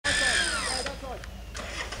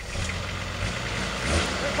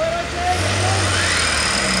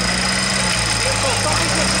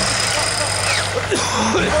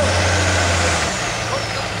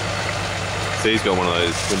So he's got one of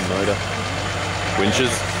those twin motor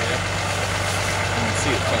winches. Yep. You can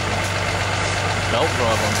see it fucking belt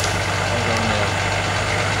drive on there.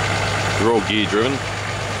 They're all gear driven.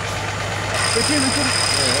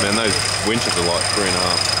 Yeah. Man, those winches are like 3.5,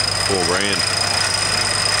 4 grand.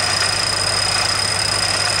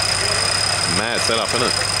 Mad setup, isn't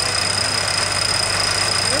it?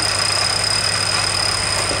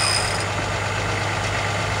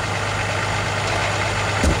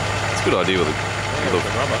 It's a good idea with the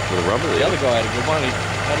rubber. With the rubber. The other guy had a good one. He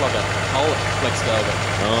had like a hole that flexed over.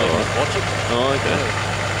 Oh, so you could watch it. Oh, okay.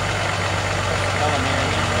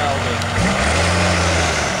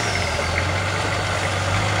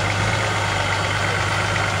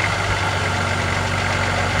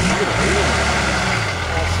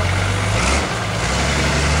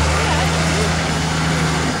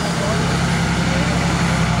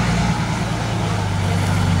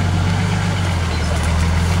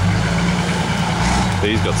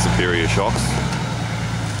 He's got superior shocks.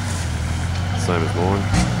 Same as mine.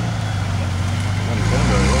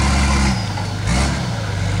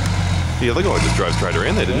 The other guy just drove straight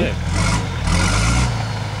around there, didn't he?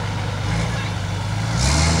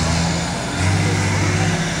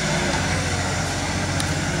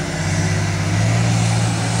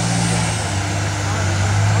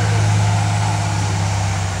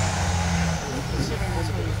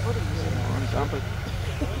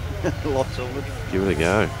 Lots of it. Give it a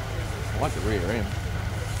go. I like the rear end.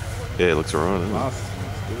 Yeah, it looks alright, doesn't it? Looks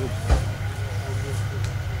good.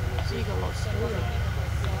 So you got lots of wood.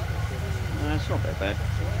 No, it's not that bad.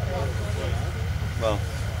 Well,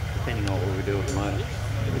 depending on what we do with the motor.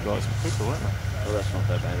 The guys were quicker, weren't they? Well, that's not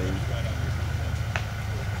that bad either.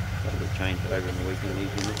 Got a bit changed over in the weekend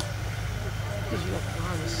easily. Because you got the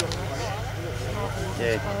harness.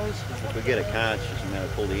 Yeah, if we get a car, it's just a matter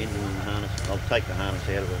of pull the engine and the harness. I'll take the harness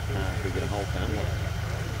out of the car if we get a whole car.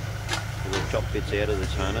 We'll chop bits out of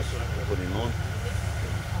this harness, put it on.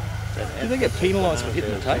 Do they get penalised for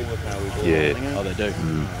hitting the tape? Yeah. Oh, they do.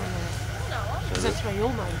 Because that's where your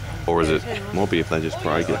motor came. Or is it? Might be if they just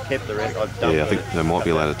break it. I kept the rest. Yeah, I think they might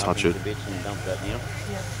be allowed to touch it. Bits and dumped that now.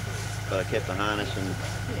 But I kept the harness and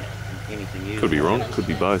anything used. Could be wrong. Could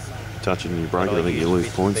be both. Touch it and you break it. I think you lose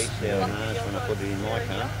points. When I put it in my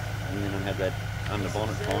car, and then I had that under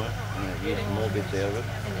bonnet tire, and I used more bits out of it.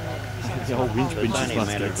 The old winch So it's winches only a must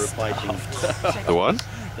matter get of replacing The what?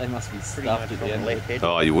 They must be pretty stuffed much at from the the end. left head.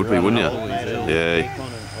 Oh, you would be, wouldn't you? Yeah. Yeah. All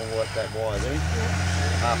like that wire there,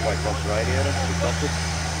 halfway across the radiator, we stopped it,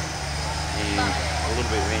 and a little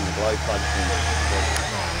bit around the glow plugs, and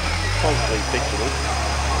probably fixable.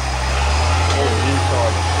 All the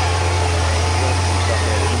inside stuff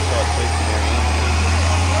out of inside seats and everything.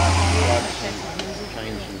 Plugs and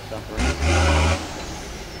chains and stuff around.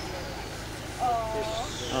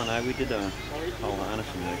 Oh no, we did a whole harness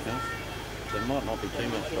in the car. So it might not be too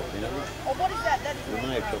much chopped in it. Oh, what is that? That is We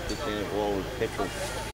may have chopped this in while it was petrol.